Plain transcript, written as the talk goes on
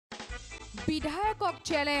বিধায়কক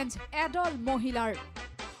চ্যালেঞ্জ এডল মহিলাৰ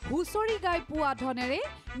হুঁচৰি গাই পোৱা ধনেৰে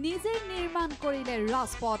নিজে নিৰ্মাণ কৰিলে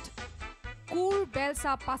ৰাজপথ কুৰ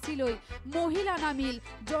বেলচা পাছিলৈ মহিলা নামিল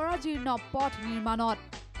জৰাজীৰ্ণ পথ নিৰ্মাণত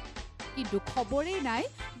কিন্তু খবৰেই নাই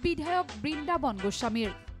বিধায়ক বৃন্দাবন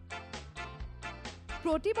গোস্বামীৰ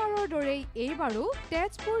প্ৰতিবাৰৰ দৰেই এইবাৰো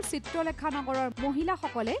তেজপুৰ চিত্ৰলেখা নগৰৰ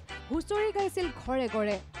মহিলাসকলে হুঁচৰি গাইছিল ঘৰে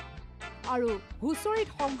ঘৰে আৰু হুঁচৰিত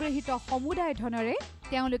সংগ্ৰহিত সমুদায় ধনেৰে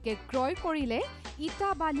তেওঁলোকে ক্ৰয় কৰিলে ইটা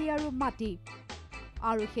বালি আৰু মাটি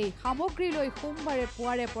আৰু সেই সামগ্ৰীলৈ সোমবাৰে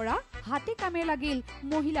পুৱাৰে পৰা হাতে কামে লাগিল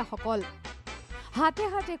মহিলাসকল হাতে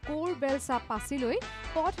হাতে কোৰ বেলচা পাছিলৈ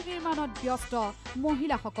পথ নিৰ্মাণত ব্যস্ত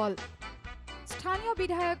মহিলাসকল স্থানীয়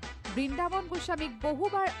বিধায়ক বৃন্দাবন গোস্বামীক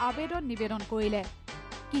বহুবাৰ আবেদন নিবেদন কৰিলে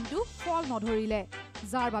কিন্তু ফল নধৰিলে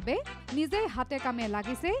যাৰ বাবে নিজে হাতে কামে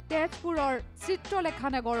লাগিছে তেজপুৰৰ চিত্ৰলেখা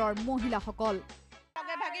নগৰৰ মহিলাসকল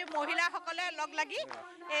ভাগি মহিলাসকলে লগ লাগি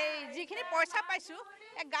এই যিখিনি পইচা পাইছো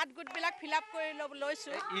গাঁত গোটবিলাক ফিল আপ কৰি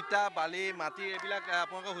লৈছো ইটা বালি মাটি এইবিলাক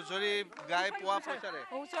আপোনালোকে হুঁচৰি গাই পোৱা পইচাৰে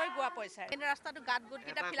হুঁচৰি গোৱা পইচা এই ৰাস্তাটো গাঁত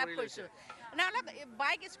গোটকেইটা ফিল আপ কৰিছো নহ'লে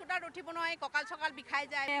বাইক স্কুটাৰত উঠিব নোৱাৰি কঁকাল চকাল বিষাই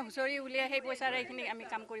যায় হুঁচৰি উলিয়াই সেই পইচাৰে এইখিনি আমি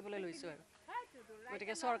কাম কৰিবলৈ লৈছোঁ আৰু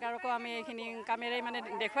গতিকে চৰকাৰকো আমি এইখিনি কামেৰে মানে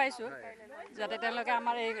দেখুৱাইছোঁ যাতে তেওঁলোকে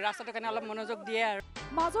আমাৰ এই ৰাস্তাটোৰ কাৰণে অলপ মনোযোগ দিয়ে আৰু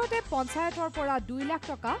মাজতে পঞ্চায়তৰ পৰা 2 লাখ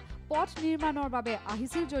টকা পথ নিৰ্মাণৰ বাবে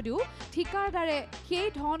আহিছিল যদিও ঠিকাদাৰে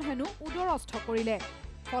সেই ধন হেনো উদৰস্থ কৰিলে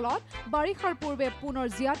ফলত বাৰিষাৰ পূৰ্বে পুনৰ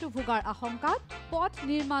জিয়াটো ভোগাৰ আশংকাত পথ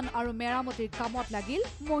নিৰ্মাণ আৰু মেৰামতিৰ কামত লাগিল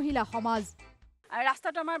মহিলা সমাজ আৰু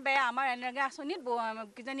ৰাস্তাটো আমাৰ বেয়া আমাৰ এনেকৈ আঁচনিত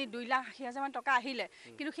কিজানি 2,80,000 টকা আহিলে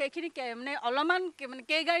কিন্তু সেইখিনি মানে অলপমান মানে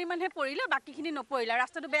কেইগাড়ীমানহে পৰিলে বাকীখিনি নপৰিলে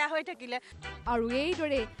ৰাস্তাটো বেয়া হৈ থাকিলে আৰু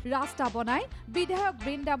এইদৰে ৰাস্তা বনাই বিধায়ক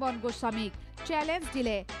বৃন্দাবন গোস্বামীক চ্যালেঞ্জ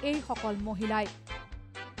দিলে এইসকল মহিলাই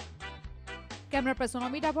কেমেৰা পাৰ্চন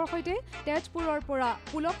অমিতাভৰ সৈতে তেজপুৰৰ পৰা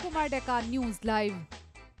পুলক কুমাৰ ডেকা নিউজ লাইভ।